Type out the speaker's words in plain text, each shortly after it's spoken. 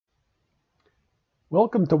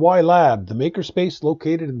Welcome to Ylab, the makerspace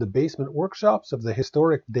located in the basement workshops of the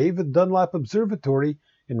historic David Dunlap Observatory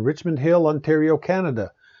in Richmond Hill, Ontario,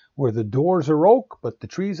 Canada, where the doors are oak but the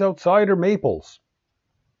trees outside are maples.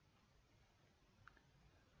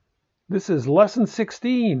 This is lesson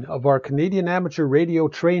 16 of our Canadian amateur radio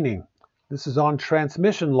training. This is on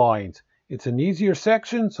transmission lines. It's an easier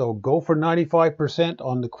section, so go for 95%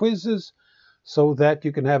 on the quizzes so that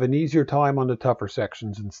you can have an easier time on the tougher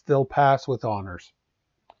sections and still pass with honors.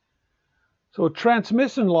 So a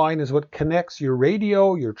transmission line is what connects your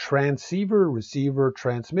radio, your transceiver, receiver,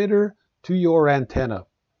 transmitter to your antenna.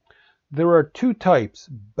 There are two types,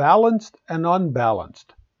 balanced and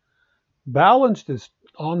unbalanced. Balanced is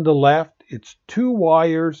on the left. It's two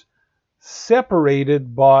wires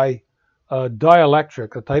separated by a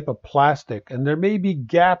dielectric, a type of plastic, and there may be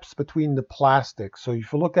gaps between the plastic. So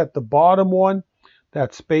if you look at the bottom one,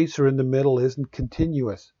 that spacer in the middle isn't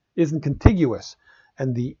contiguous,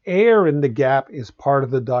 and the air in the gap is part of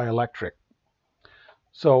the dielectric.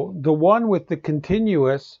 So the one with the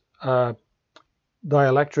continuous dielectric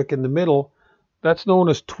in the middle, that's known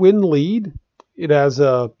as twin lead. It has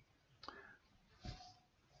a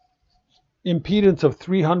impedance of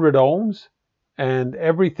 300 ohms, and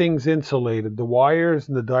everything's insulated, the wires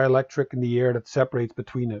and the dielectric and the air that separates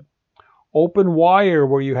between it. Open wire,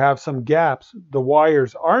 where you have some gaps, the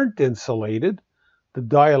wires aren't insulated, the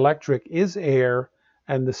dielectric is air,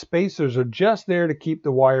 and the spacers are just there to keep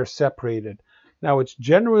the wires separated. Now, it's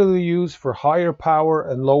generally used for higher power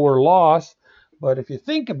and lower loss, but if you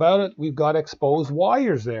think about it, we've got exposed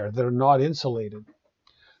wires there that are not insulated.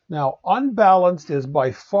 Now, unbalanced is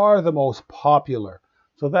by far the most popular.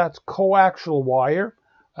 So that's coaxial wire,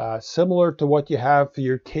 similar to what you have for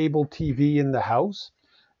your cable TV in the house,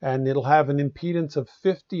 and it'll have an impedance of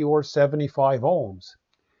 50 or 75 ohms.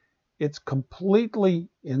 It's completely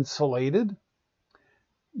insulated.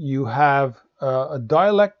 You have a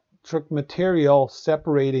dielectric material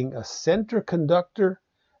separating a center conductor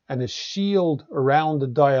and a shield around the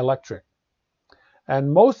dielectric.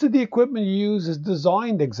 And most of the equipment you use is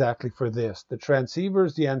designed exactly for this. The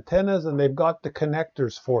transceivers, the antennas, and they've got the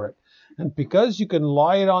connectors for it. And because you can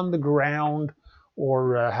lie it on the ground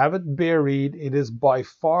or have it buried, it is by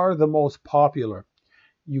far the most popular.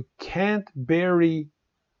 You can't bury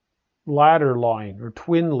ladder line or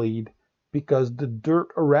twin lead because the dirt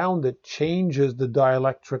around it changes the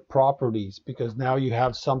dielectric properties, because now you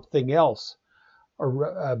have something else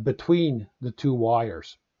between the two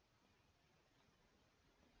wires.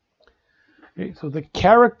 Okay, so the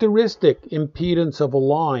characteristic impedance of a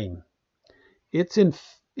line, it's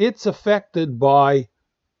affected by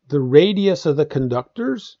the radius of the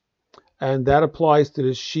conductors, and that applies to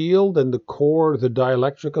the shield and the core, the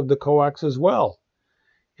dielectric of the coax as well.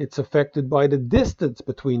 It's affected by the distance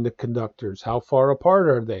between the conductors. How far apart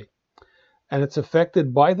are they? And it's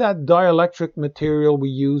affected by that dielectric material we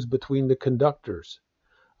use between the conductors.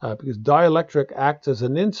 Because dielectric acts as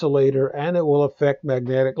an insulator, and it will affect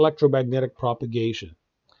electromagnetic propagation.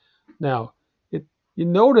 Now, you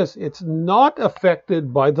notice it's not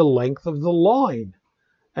affected by the length of the line,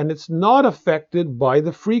 and it's not affected by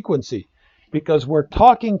the frequency, because we're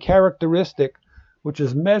talking characteristic, which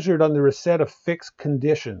is measured under a set of fixed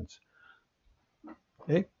conditions.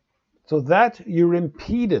 Okay? So that your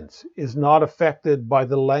impedance is not affected by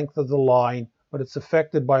the length of the line, but it's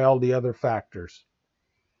affected by all the other factors.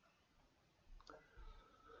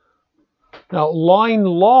 Now, line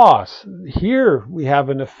loss, here we have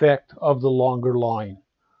an effect of the longer line.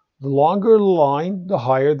 The longer the line, the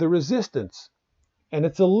higher the resistance. And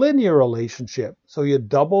it's a linear relationship. So you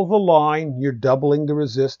double the line, you're doubling the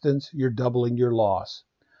resistance, you're doubling your loss.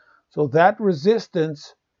 So that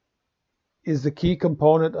resistance is the key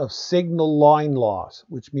component of signal line loss,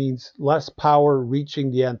 which means less power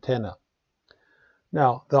reaching the antenna.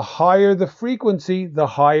 Now, the higher the frequency, the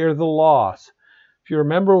higher the loss. If you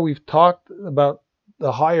remember, we've talked about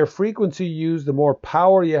the higher frequency you use, the more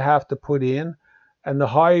power you have to put in, and the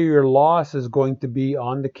higher your loss is going to be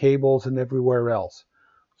on the cables and everywhere else.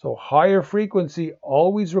 So higher frequency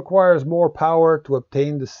always requires more power to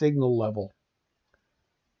obtain the signal level.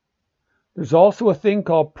 There's also a thing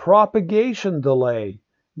called propagation delay.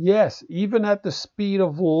 Yes, even at the speed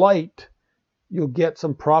of light, you'll get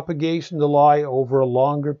some propagation delay over a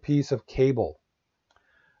longer piece of cable.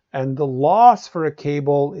 And the loss for a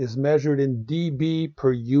cable is measured in dB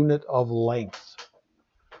per unit of length.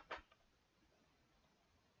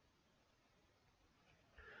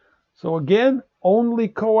 So again, only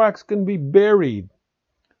coax can be buried.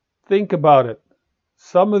 Think about it.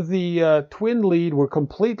 Some of the twin lead were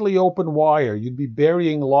completely open wire. You'd be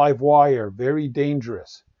burying live wire, very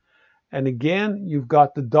dangerous. And again, you've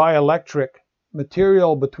got the dielectric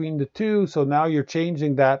material between the two. So now you're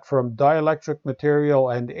changing that from dielectric material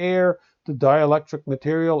and air to dielectric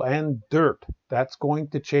material and dirt. That's going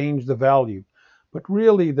to change the value. But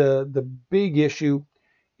really, the big issue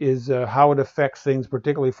is how it affects things,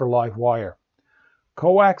 particularly for live wire.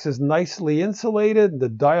 Coax is nicely insulated. The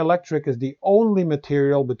dielectric is the only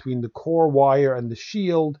material between the core wire and the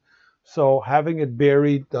shield. So having it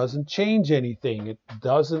buried doesn't change anything. It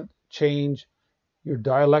doesn't change your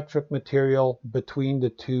dielectric material between the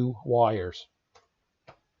two wires.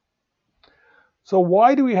 So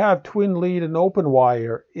why do we have twin lead and open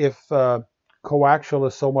wire if coaxial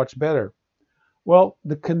is so much better? Well,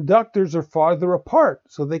 the conductors are farther apart,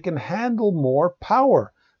 so they can handle more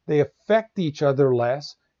power. They affect each other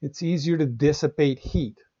less. It's easier to dissipate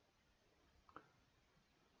heat.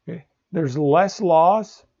 Okay. There's less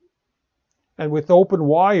loss, and with open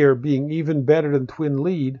wire being even better than twin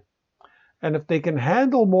lead, and if they can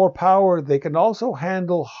handle more power, they can also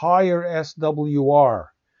handle higher SWR,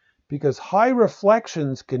 because high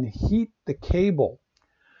reflections can heat the cable.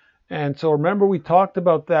 And so remember we talked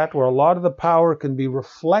about that, where a lot of the power can be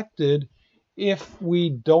reflected if we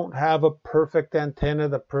don't have a perfect antenna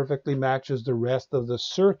that perfectly matches the rest of the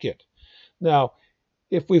circuit. Now,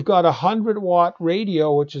 if we've got a 100-watt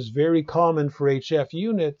radio, which is very common for HF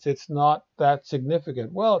units, it's not that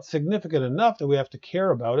significant. Well, it's significant enough that we have to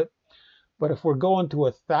care about it. But if we're going to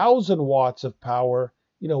 1,000 watts of power,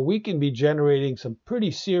 we can be generating some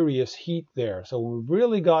pretty serious heat there. So we've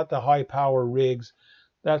really got the high power rigs.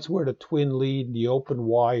 That's where the twin lead and the open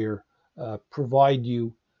wire provide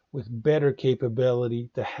you with better capability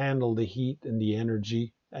to handle the heat and the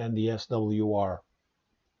energy and the SWR.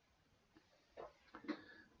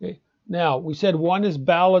 Okay. Now, we said one is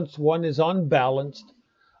balanced, one is unbalanced.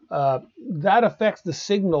 That affects the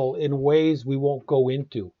signal in ways we won't go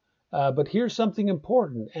into. But here's something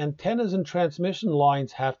important. Antennas and transmission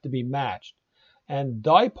lines have to be matched. And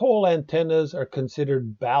dipole antennas are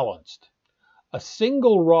considered balanced. A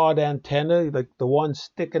single rod antenna, like the one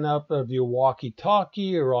sticking up of your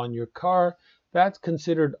walkie-talkie or on your car, that's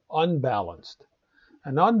considered unbalanced.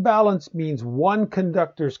 And unbalanced means one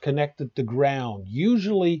conductor is connected to ground,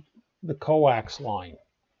 usually the coax line,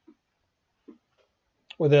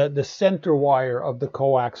 or the center wire of the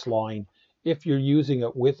coax line, if you're using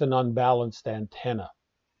it with an unbalanced antenna.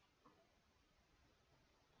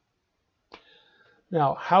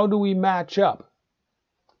 Now, how do we match up?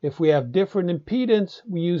 If we have different impedance,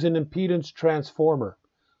 we use an impedance transformer.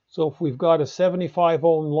 So if we've got a 75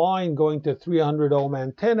 ohm line going to 300 ohm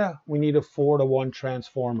antenna, we need a 4-to-1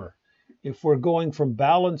 transformer. If we're going from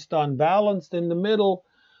balanced to unbalanced in the middle,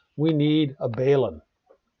 we need a balun.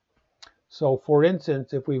 So for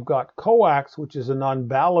instance, if we've got coax, which is an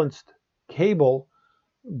unbalanced cable,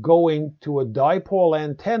 going to a dipole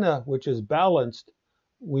antenna, which is balanced,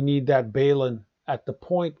 we need that balun at the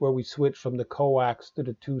point where we switch from the coax to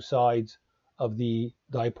the two sides of the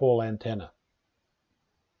dipole antenna.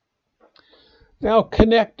 Now,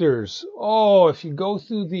 connectors. Oh, if you go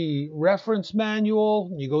through the reference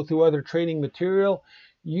manual, you go through other training material,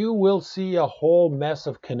 you will see a whole mess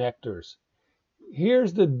of connectors.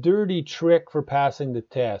 Here's the dirty trick for passing the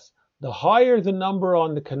test. The higher the number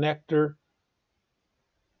on the connector,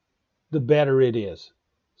 the better it is.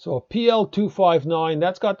 So a PL259,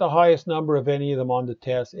 that's got the highest number of any of them on the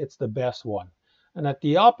test. It's the best one. And at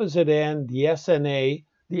the opposite end, the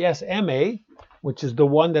SMA, which is the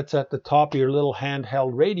one that's at the top of your little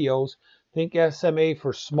handheld radios, think SMA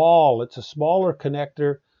for small. It's a smaller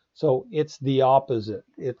connector, so it's the opposite.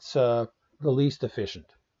 It's the least efficient.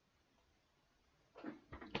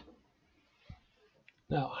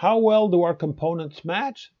 Now, how well do our components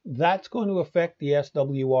match? That's going to affect the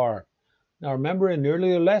SWR. Now remember, in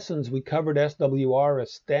earlier lessons we covered SWR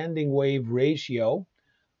as standing wave ratio,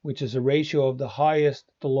 which is a ratio of the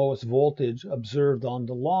highest to lowest voltage observed on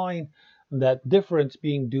the line, and that difference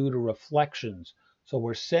being due to reflections. So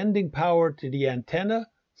we're sending power to the antenna,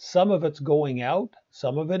 some of it's going out,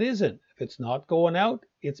 some of it isn't. If it's not going out,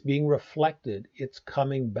 it's being reflected, it's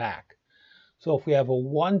coming back. So if we have a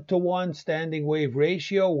 1-to-1 standing wave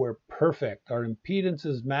ratio, we're perfect. Our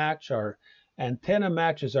impedances match, our antenna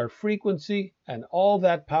matches our frequency, and all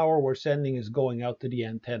that power we're sending is going out to the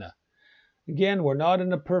antenna. Again, we're not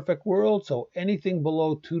in a perfect world, so anything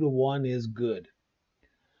below 2-to-1 is good.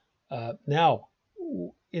 Now,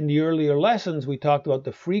 in the earlier lessons, we talked about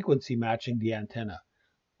the frequency matching the antenna,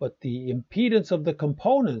 but the impedance of the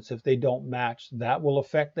components, if they don't match, that will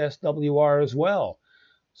affect SWR as well.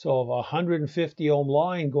 So if a 150 ohm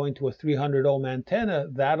line going to a 300 ohm antenna,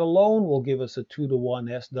 that alone will give us a 2-to-1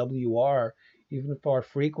 SWR even if our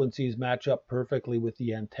frequencies match up perfectly with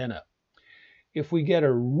the antenna. If we get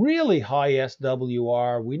a really high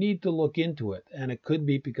SWR, we need to look into it, and it could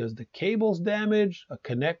be because the cable's damaged, a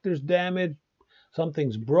connector's damaged,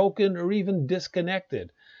 something's broken, or even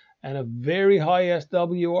disconnected. And a very high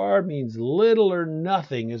SWR means little or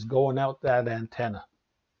nothing is going out that antenna.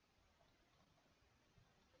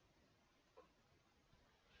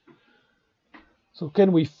 So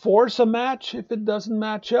can we force a match if it doesn't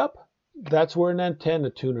match up? That's where an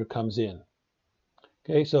antenna tuner comes in.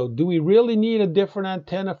 Okay, so do we really need a different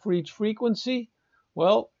antenna for each frequency?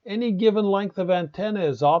 Well, any given length of antenna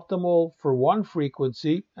is optimal for one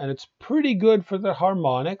frequency, and it's pretty good for the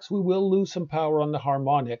harmonics. We will lose some power on the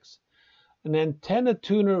harmonics. An antenna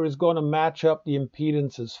tuner is going to match up the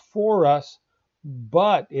impedances for us,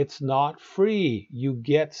 but it's not free. You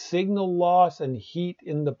get signal loss and heat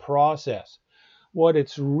in the process. What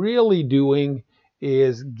it's really doing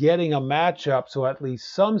is getting a matchup so at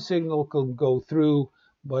least some signal can go through,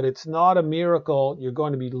 but it's not a miracle. You're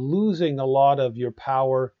going to be losing a lot of your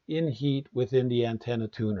power in heat within the antenna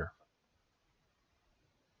tuner.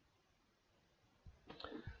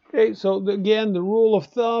 Okay, so again, the rule of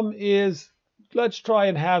thumb is let's try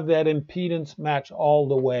and have that impedance match all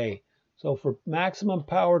the way. So for maximum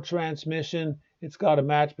power transmission, it's got to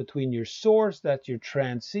match between your source, that's your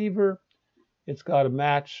transceiver. It's got to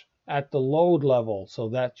match at the load level, so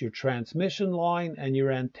that's your transmission line and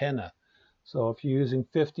your antenna. So if you're using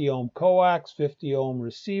 50 ohm coax, 50 ohm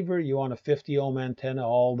receiver, you want a 50 ohm antenna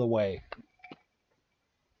all the way.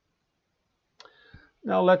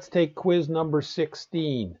 Now let's take quiz number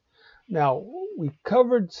 16. Now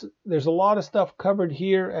there's a lot of stuff covered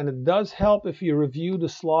here, and it does help if you review the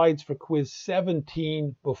slides for quiz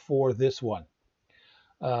 17 before this one.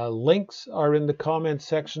 Links are in the comments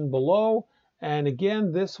section below. And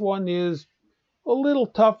again, this one is a little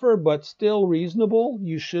tougher, but still reasonable.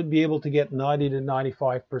 You should be able to get 90 to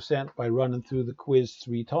 95% by running through the quiz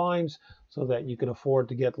 3 times so that you can afford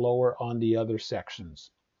to get lower on the other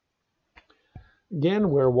sections.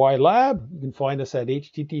 Again, we're Ylab. You can find us at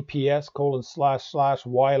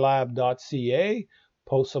https://ylab.ca.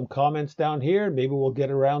 Post some comments down here. Maybe we'll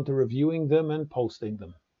get around to reviewing them and posting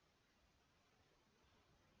them.